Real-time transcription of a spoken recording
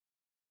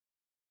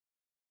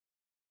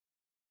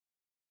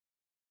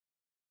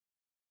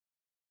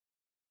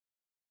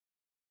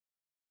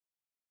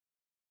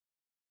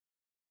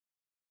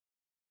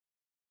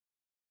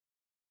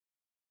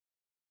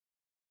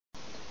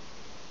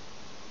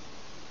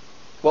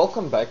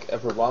Welcome back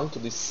everyone to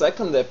the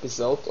second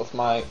episode of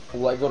my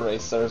LEGO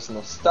Racers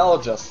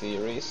Nostalgia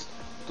series.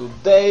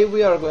 Today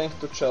we are going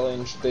to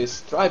challenge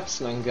this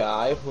tribesman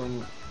guy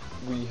whom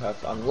we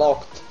have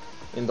unlocked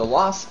in the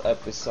last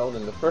episode,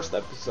 in the first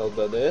episode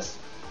that is.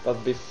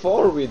 But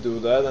before we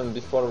do that and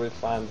before we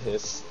find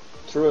his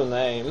true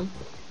name,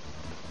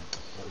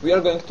 we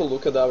are going to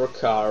look at our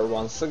car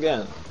once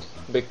again,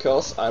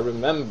 because I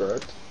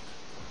remembered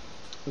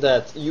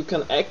that you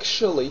can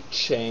actually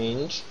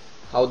change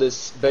how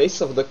this base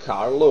of the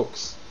car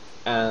looks,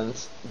 and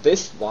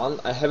this one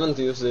I haven't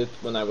used it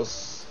when I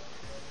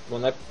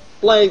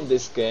played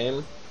this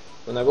game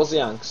when I was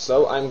young,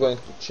 so I'm going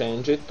to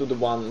change it to the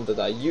one that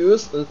I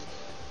used, and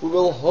we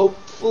will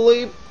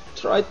hopefully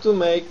try to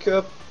make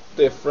a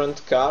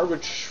different car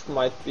which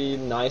might be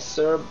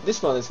nicer.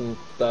 This one isn't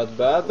that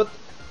bad, but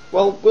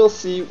well, we'll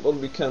see what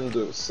we can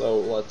do. So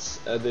let's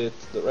edit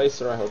the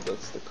racer. I hope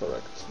that's the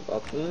correct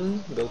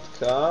button. Build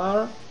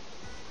car.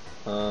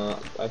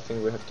 I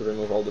think we have to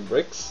remove all the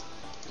bricks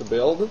to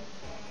build,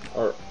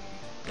 or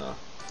no,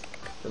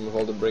 remove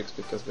all the bricks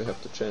because we have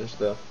to change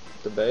the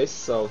base.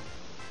 So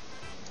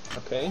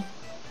okay,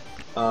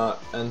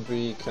 and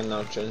we can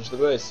now change the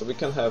base, so we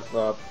can have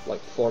like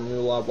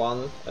Formula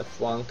 1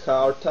 F1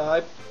 car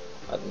type.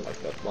 I don't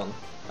like that one.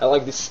 I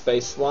like this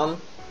space one.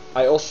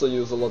 I also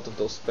use a lot of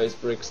those space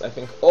bricks. I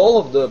think all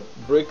of the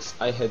bricks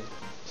I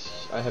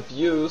have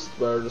used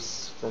were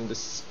from this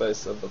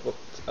space, but what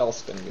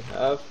else can we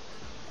have?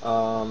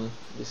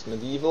 This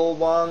medieval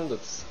one,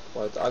 that's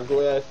quite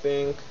ugly I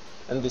think,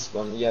 and this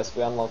one, yes,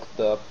 we unlocked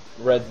the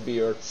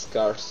Redbeard's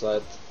car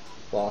set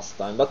last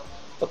time, but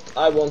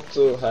I want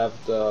to have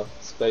the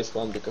space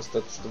one because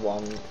that's the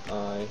one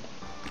I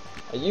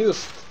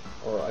used,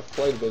 or I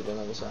played with when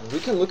I was young. We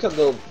can look at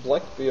the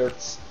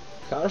Blackbeard's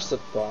car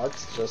set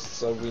parts just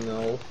so we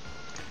know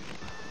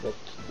what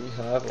we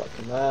have, like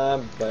a map,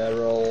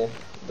 barrel,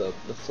 the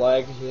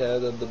flag he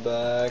had at the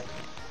back,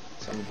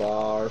 some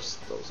bars,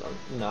 those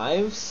are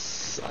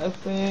knives, I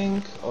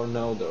think, or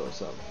no,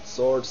 those are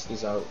swords,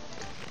 these are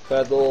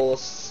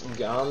pedals,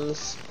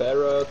 guns,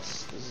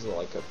 parrots, this is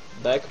like a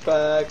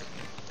backpack,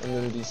 and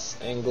then these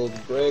angled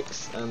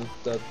bricks, and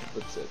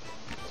that's it.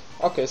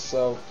 Okay,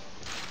 so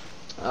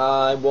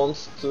I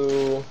want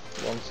to,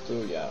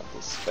 yeah,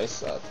 this space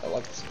set, I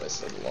like the space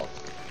set a lot.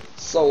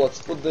 So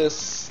let's put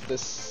this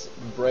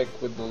brick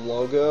with the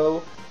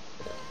logo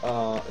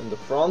in the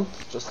front,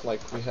 just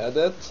like we had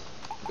it,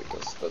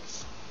 because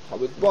that's how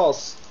it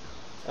was.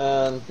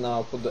 And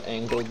now put the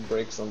angled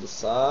bricks on the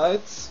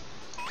sides,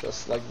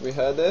 just like we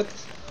had it.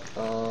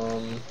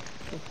 Where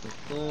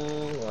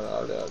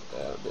are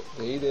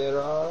they? There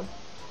are.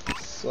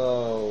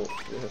 So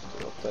we have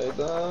to rotate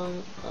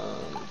them,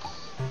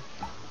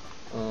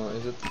 and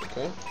is it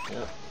okay?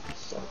 Yeah,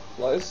 so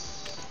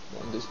place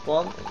on this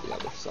one on the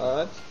other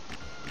side.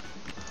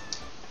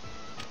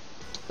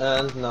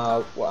 And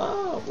now,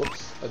 wow,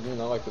 whoops, I didn't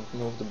know I could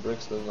move the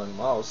bricks with my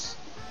mouse.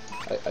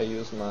 I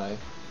use my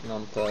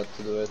numpad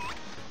to do it,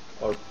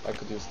 or I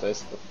could use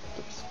this, but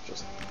it's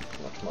just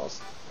too much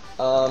mouse.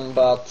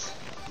 But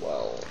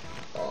well,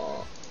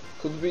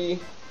 could we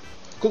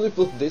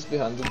put this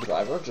behind the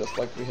driver just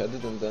like we had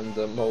it, and then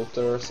the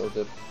motors or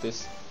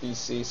this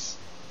PCs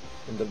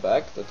in the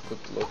back? That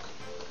could look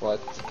quite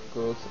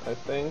good, I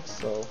think.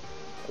 So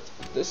let's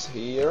put this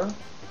here,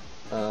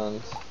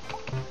 and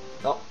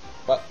no,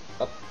 what?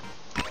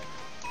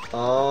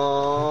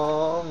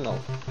 No,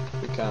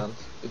 we can't.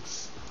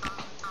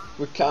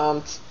 We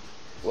can't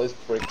place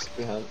bricks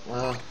behind.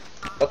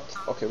 But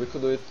okay, we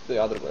could do it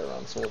the other way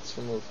around. So let's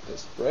remove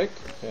this brick.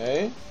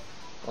 Okay,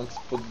 let's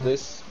put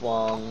this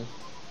one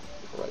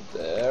right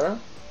there,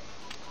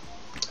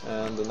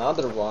 and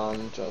another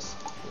one just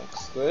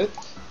next to it,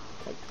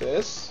 like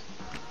this,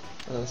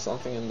 and then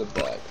something in the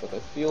back. But I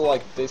feel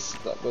like this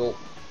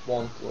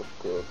won't look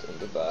good in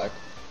the back.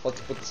 Let's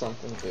put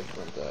something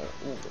different there.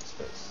 Ooh, what's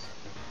this?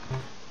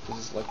 This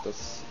is like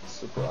this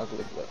super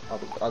ugly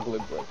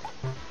brick.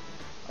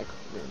 I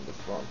could put it in the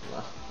front. Nah,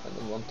 I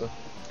don't want to.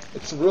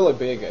 It's really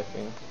big, I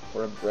think,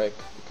 for a brick,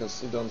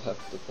 because you don't have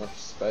that much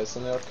space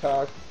on your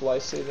car to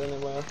place it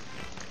anywhere.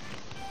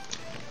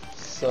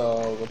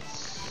 So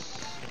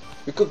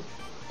we could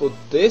put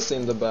this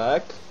in the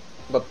back,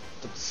 but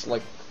it's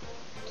like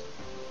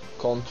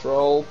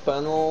control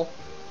panel,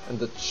 and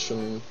that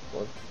shouldn't.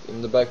 Like,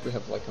 in the back we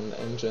have like an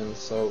engine.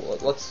 So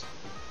let's.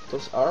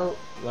 Those are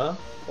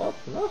what?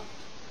 No.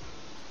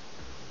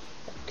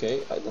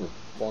 Okay, I don't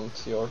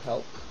want your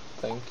help.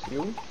 Thank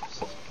you,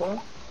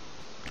 software.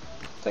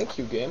 Thank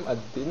you, game. I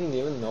didn't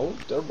even know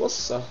there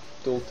was a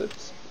tooltip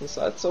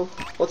inside. So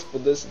let's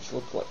put this.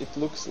 It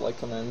looks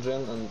like an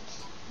engine, and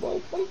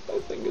well, I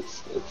think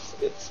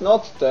it's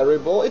not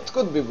terrible. It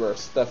could be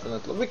worse,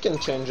 definitely. We can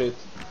change it.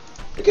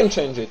 We can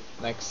change it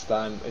next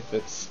time if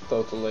it's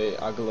totally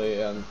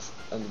ugly and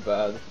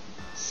bad.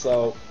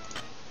 So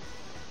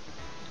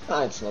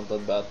it's not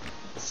that bad.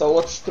 So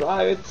let's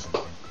try it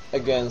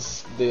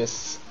against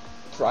this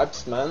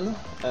tribesman.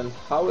 And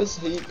how is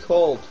he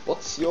called?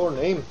 What's your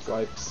name,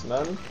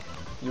 tribesman?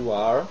 You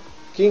are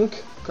King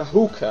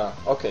Kahuka.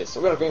 Okay,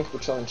 so we are going to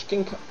challenge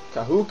King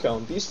Kahuka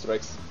on these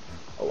tracks.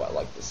 Oh, I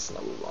like this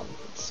snowy one.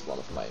 It's one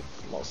of my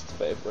most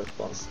favorite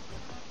ones.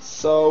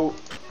 So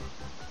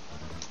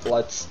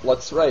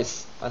let's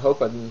race. I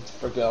hope I didn't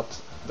forget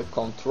the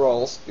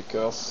controls,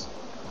 because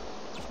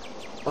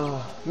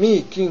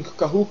me, King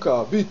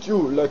Kahuka, beat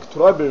you like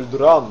tribal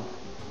drum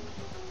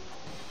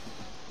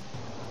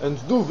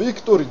and do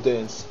victory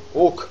dance.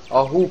 Ok,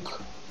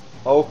 ahuk,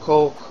 ok,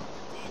 ok.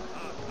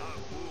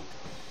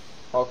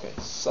 Okay,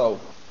 so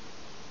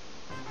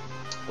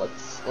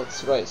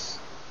let's race.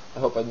 I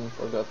hope I didn't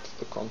forget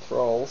the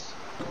controls,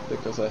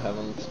 because I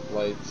haven't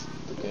played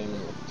the game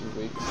in like 2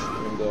 weeks,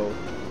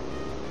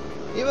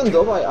 even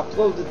though I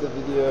uploaded the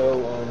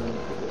video on,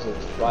 was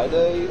it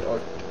Friday or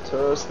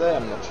Thursday,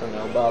 I'm not sure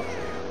now, but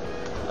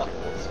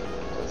let's see,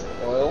 there's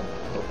the oil.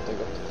 I hope they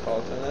got the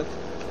fault in it.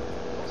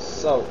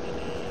 So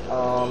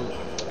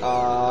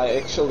I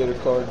actually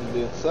recorded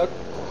it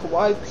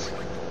quite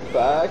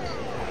back,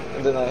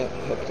 and then I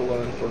had to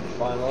learn for the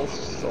finals,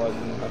 so I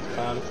didn't have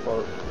time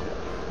for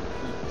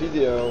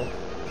video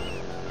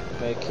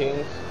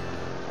making.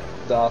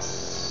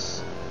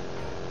 Thus,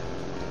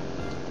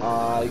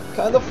 I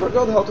kind of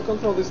forgot how to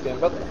control this game,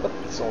 but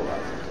it's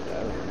alright.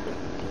 Okay,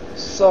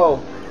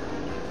 so,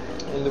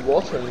 in the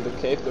water, in the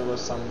cave, there were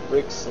some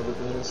bricks, so that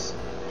means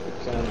we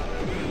can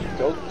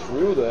go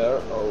through there.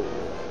 Oh,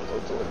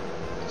 totally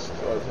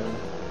destroyed him.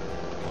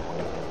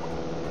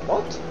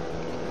 What?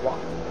 What?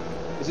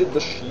 Is it the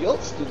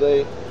shields? Do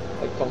they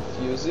like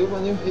confuse you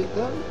when you hit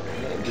them?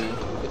 Maybe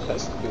it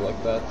has to be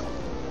like that.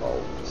 Oh,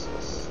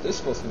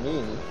 this was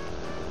mean.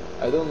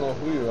 I don't know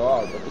who you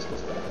are, but this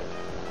was bad.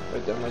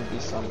 Wait, there might be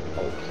some.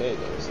 Okay,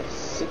 there is a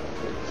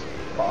secret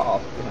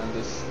path behind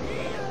this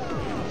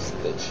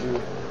statue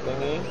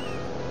thingy.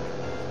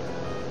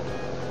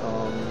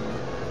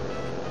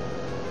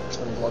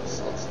 And let's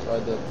try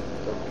the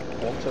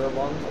water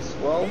one as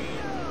well.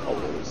 Oh,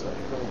 there is a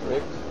green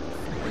brick,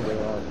 and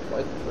there are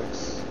white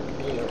bricks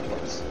here.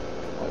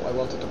 Oh, I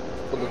wanted to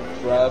put a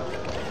trap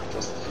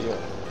just here.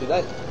 Did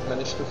I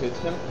manage to hit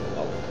him?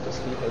 No, because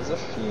he has a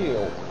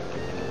shield.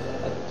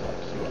 I don't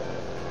like you.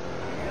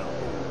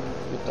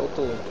 You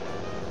totally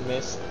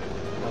missed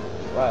my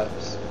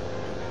traps.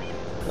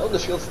 No, the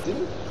shields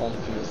didn't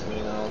confuse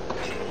me now.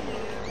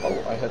 Oh,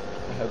 I had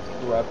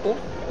grapple?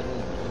 I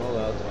didn't know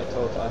that. I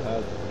thought I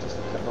had just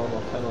a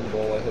normal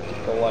cannonball I had to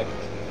collect.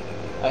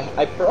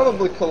 I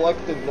probably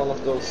collected one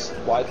of those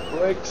white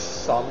bricks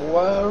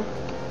somewhere.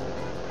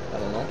 I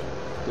don't know.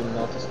 Didn't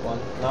notice one.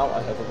 Now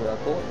I have a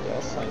grapple.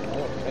 Yes, I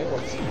know. Okay,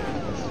 let's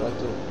try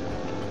to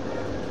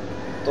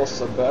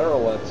toss a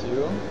barrel at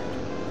you.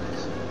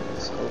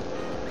 Let's hope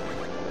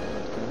I'm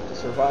not going to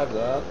survive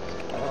that.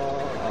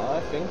 I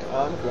think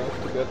I'm going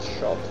to get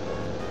shot.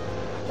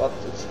 But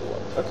it's too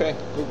late. Okay,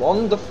 we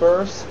won the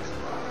first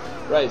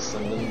race,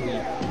 and then we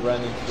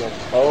ran into that.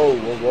 Oh,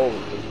 whoa,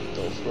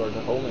 those were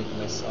the homing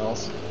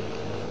missiles.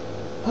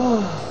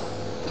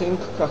 King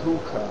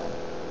Kahuka.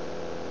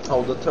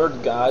 Oh, the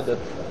third guy, that's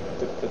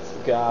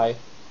the guy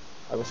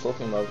I was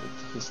talking about.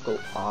 He's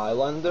called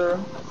Islander,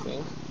 I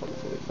think.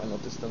 Hopefully, if I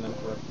noticed the name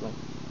correctly.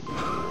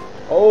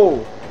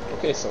 Oh,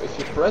 okay. So if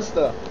you press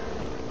the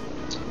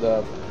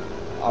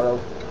arrow,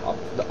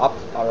 the up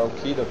arrow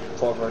key, the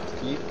forward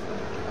key.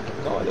 I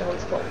have no idea how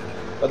it's called.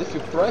 But if you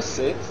press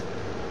it,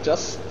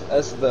 just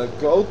as the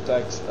go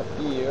text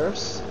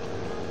appears,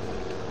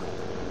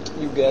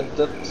 you get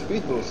the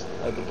speed boost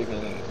at the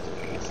beginning.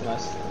 It's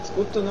nice. It's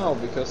good to know,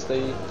 because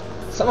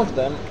some of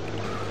them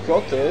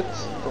got it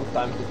from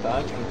time to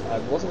time, and I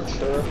wasn't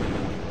sure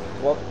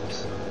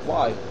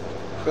why.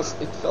 Because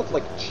it felt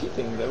like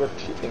cheating. They were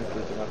cheating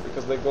pretty much,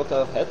 because they got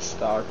a head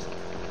start.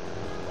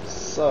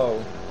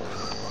 So,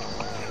 let's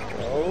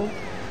go.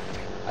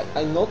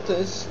 I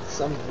noticed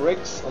some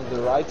bricks on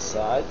the right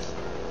side,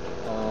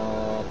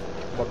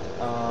 but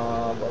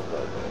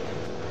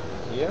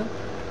here?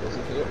 Was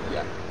it here?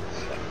 Yeah.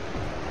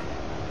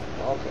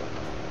 Okay.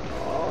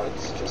 Oh,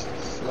 it's just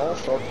a small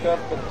shortcut,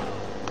 but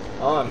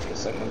oh, I'm the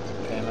second.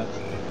 Damn it!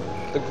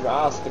 The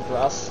grass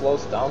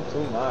slows down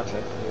too much.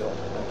 I feel.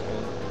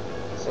 Okay.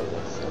 So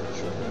let's start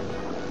shooting.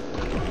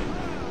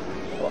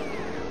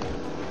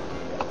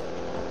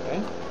 Okay.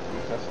 We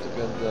have to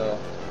get the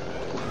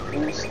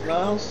boost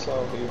now,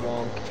 so he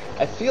won't.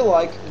 I feel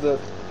like the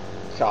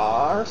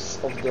cars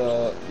of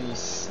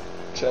these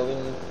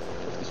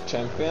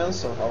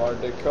champions, or how are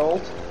they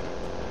called?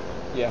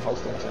 Yeah,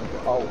 hosting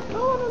champion. Oh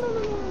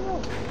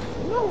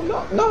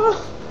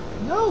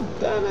no!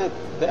 Damn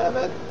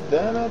it!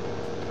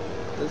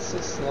 This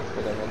is not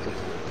what I wanted.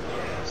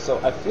 So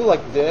I feel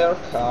like their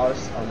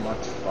cars are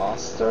much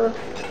faster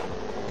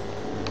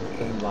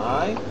than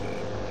mine,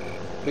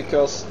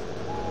 because,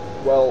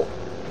 well,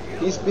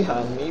 he's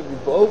behind me, we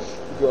both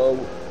go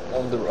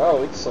on the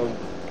road, so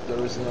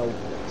there is no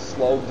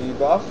slow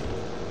debuff,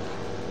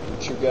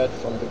 which you get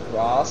from the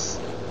grass,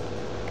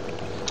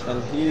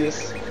 and he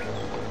is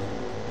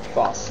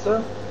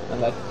faster,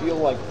 and I feel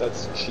like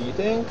that's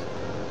cheating,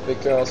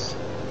 because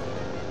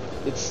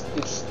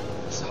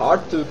it's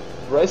hard to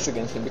race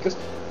against him, because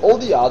all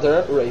the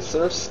other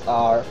racers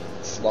are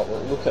slower.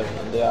 Look at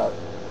them, they are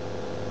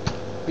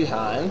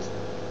behind,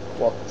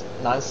 what,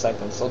 9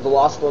 seconds. So the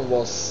last one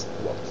was,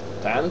 what,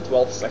 10,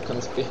 12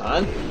 seconds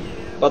behind.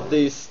 But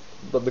the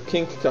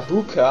King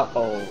Kahuka,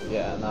 oh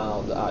yeah,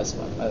 now the ice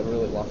map, I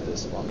really love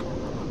this one.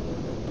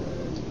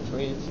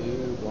 3, 2,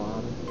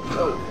 1,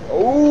 go.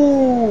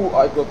 Oh,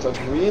 I got a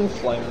green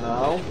flame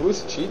now.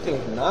 Who's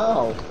cheating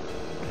now?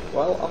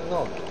 Well, I'm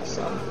not, because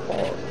I'm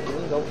 4th,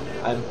 even though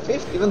I'm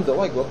 5th, even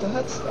though I got a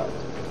head start.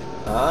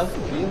 I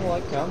feel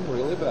like I'm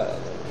really bad.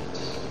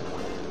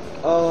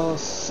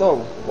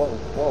 So,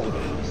 whoa,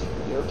 that's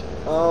weird.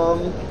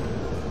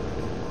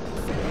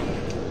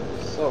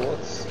 So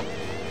let's...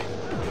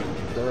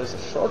 There is a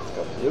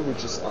shortcut here,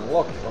 which is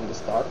unlocked from the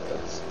start,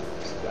 that's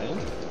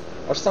strange.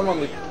 Or someone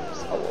with...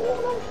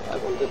 Oh, I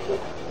wanted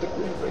the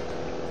green brick.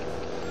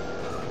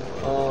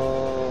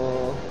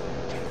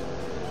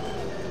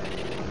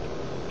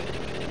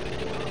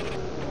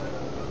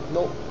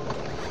 No.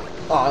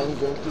 I'm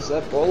going to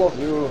zap all of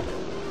you.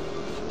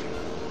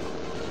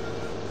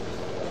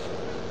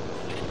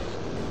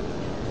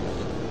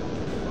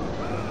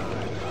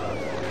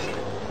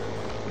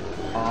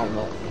 Oh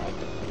no, I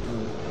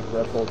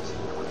grappled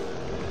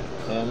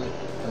him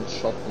and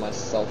shot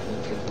myself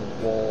into the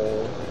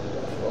wall.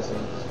 It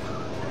wasn't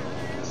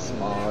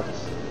smart.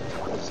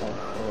 Or something.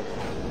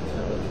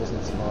 No, it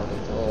wasn't smart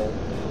at all.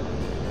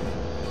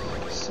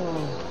 So,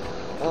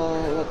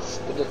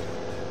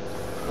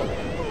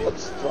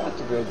 let's try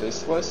to go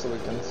this way so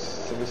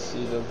we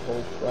see the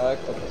whole track.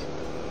 But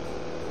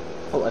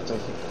oh, I thought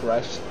he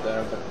crashed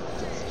there, but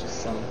it's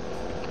just some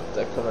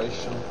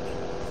decoration.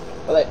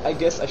 But I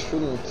guess I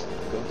shouldn't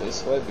go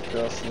this way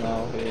because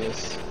now he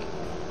is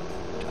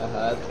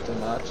ahead too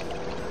much.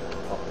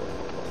 Oh,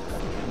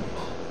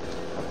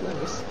 how can I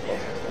miss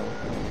both of them?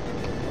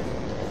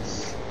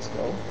 Let's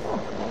go. Oh,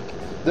 no.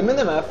 The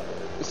minimap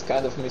is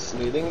kind of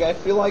misleading, I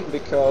feel like,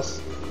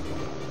 because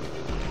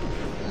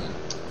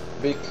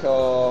it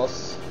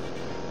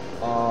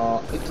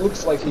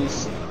looks like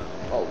he's...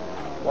 Oh,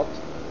 what?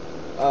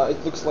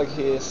 It looks like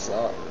he is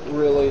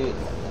really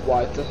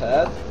quite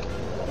ahead,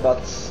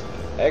 but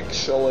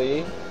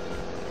actually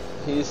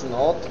he's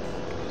not.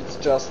 It's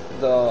just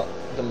the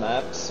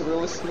map's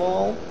really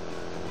small,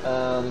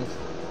 and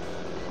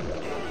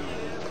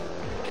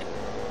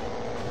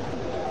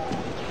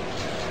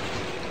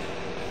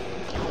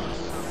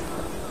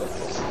that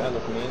was kind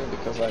of mean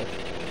because I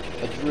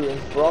drew in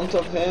front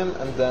of him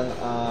and then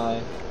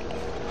I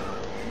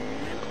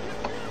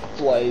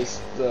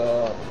placed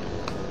the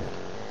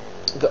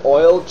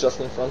oil just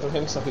in front of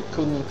him so he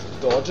couldn't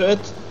dodge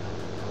it.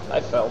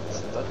 I felt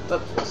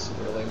that was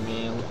really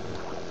mean,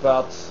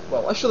 but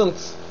well, I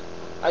shouldn't.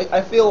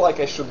 I feel like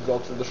I should go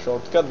through the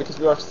shortcut because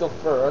we are still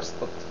first,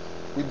 but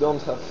we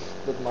don't have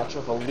that much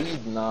of a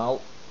lead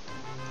now,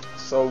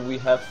 so we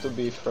have to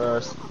be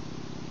first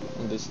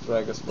on this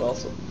track as well.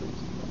 So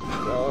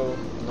go.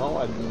 No,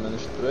 I didn't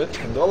manage to do it,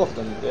 and all of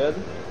them did.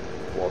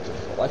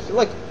 Waterfall. I feel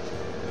like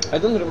I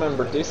don't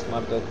remember this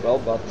map that well,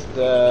 but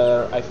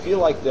I feel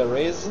like there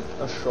is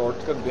a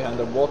shortcut behind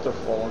a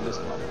waterfall on this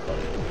map.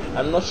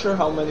 I'm not sure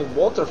how many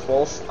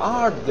waterfalls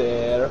are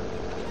there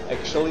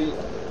actually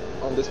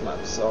on this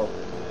map, so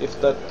if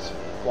that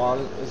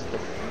one is the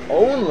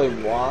only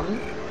one,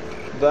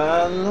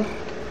 then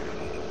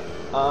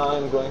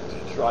I'm going to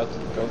try to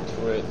go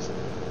through it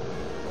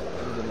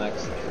in the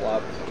next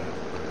lap.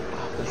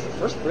 That's the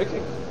first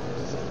breaking.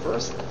 That's the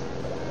first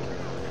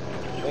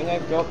thing I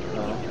got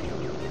now.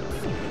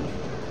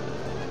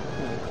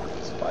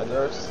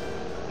 Spiders.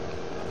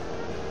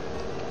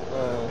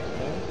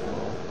 Okay.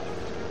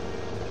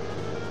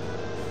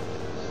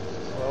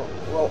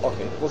 Well,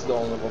 okay, it was the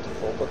only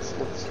waterfall, but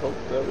let's hope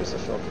there is a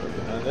shortcut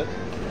behind it.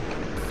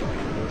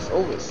 There's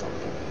always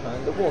something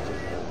behind the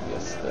waterfall.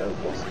 Yes, there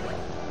was.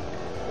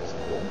 That's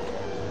cool.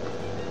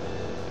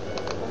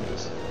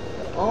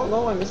 Oh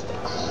no, I missed it.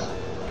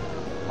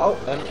 How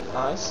am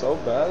I so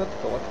bad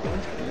at collecting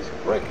these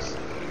bricks?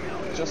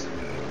 Just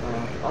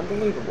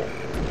unbelievable.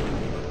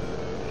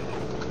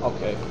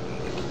 Okay.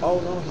 Oh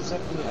no, he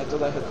zapped me. I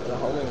thought I had the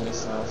homing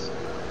missiles.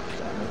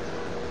 Damn it.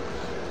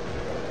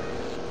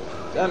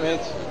 Damn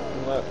it,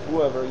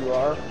 whoever you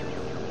are.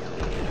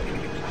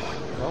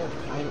 No,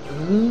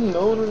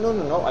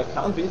 no, I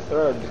can't be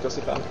third, because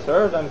if I'm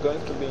third, I'm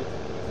going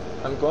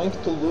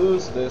to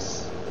lose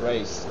this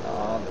race,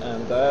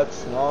 and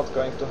that's not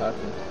going to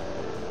happen.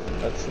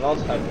 That's not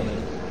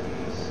happening.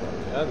 So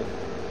yeah,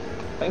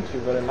 thank you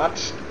very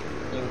much,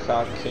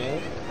 Inca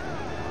King.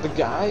 The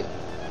guy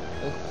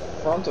in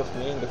front of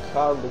me in the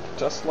car looked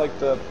just like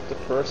the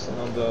person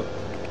on the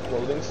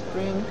loading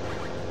screen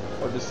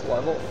for this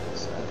level.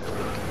 So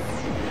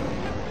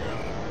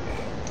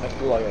I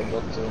feel like I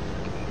got to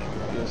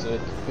use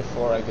it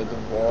before I get the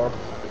warp,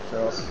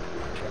 because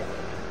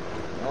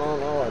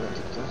no, I don't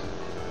need to.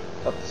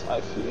 But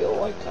I feel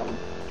like I'm...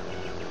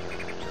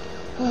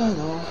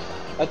 no.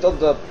 I thought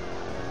that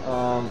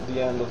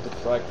the end of the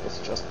track was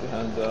just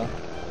behind the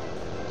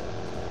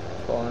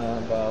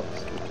corner, but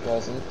it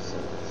wasn't. So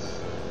let's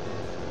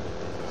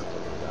get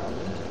down.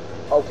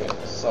 Okay,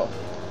 so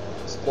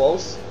it's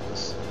close.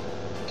 It's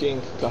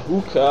King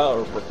Kahuka,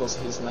 or because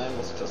his name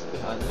was just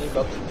behind me,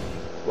 but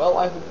well,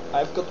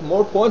 I've got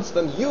more points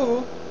than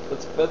you.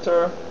 That's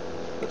better.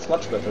 That's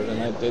much better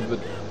than I did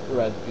with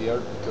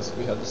Redbeard, because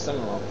we had the same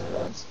amount of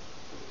points.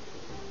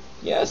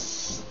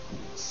 Yes.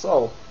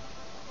 So,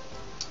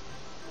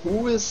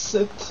 who is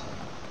it?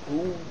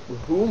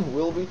 Whom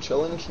will we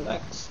challenge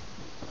next?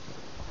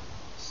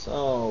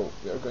 So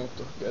we are going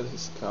to get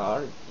his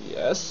car.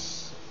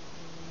 Yes.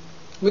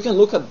 We can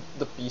look at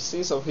the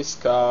pieces of his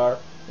car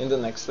in the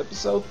next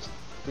episode.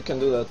 We can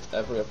do that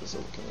every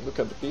episode. We can look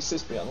at the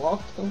pieces we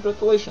unlocked.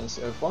 Congratulations,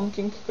 you have won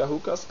King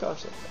Kahuka's car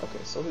set.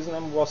 Okay, so his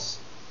name was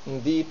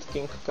indeed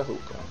King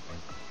Kahuka.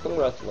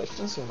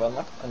 Congratulations, you have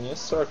unlocked a new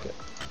circuit.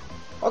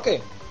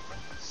 Okay,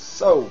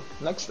 so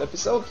next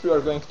episode we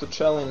are going to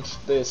challenge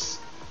this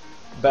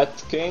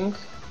Bat King.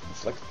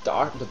 It's like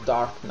the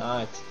Dark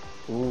Knight.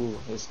 Ooh,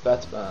 he's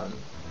Batman.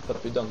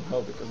 But we don't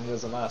know because he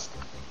has a mask.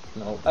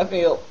 No, I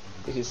feel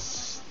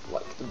he's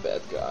like the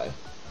bad guy.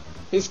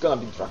 He's gonna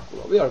be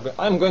Dracula.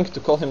 I'm going to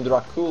call him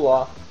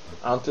Dracula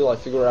until I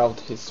figure out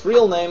his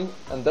real name,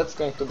 and that's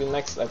going to be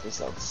next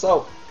episode.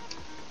 So,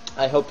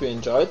 I hope you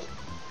enjoyed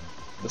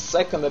the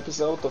second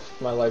episode of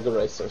my LEGO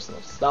Racers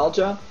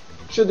Nostalgia.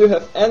 Should you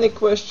have any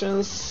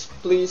questions,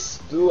 please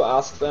do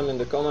ask them in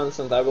the comments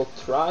and I will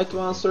try to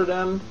answer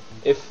them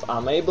if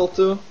I'm able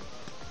to.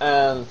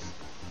 And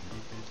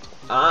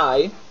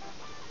I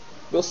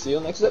will see you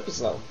next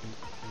episode.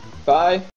 Bye!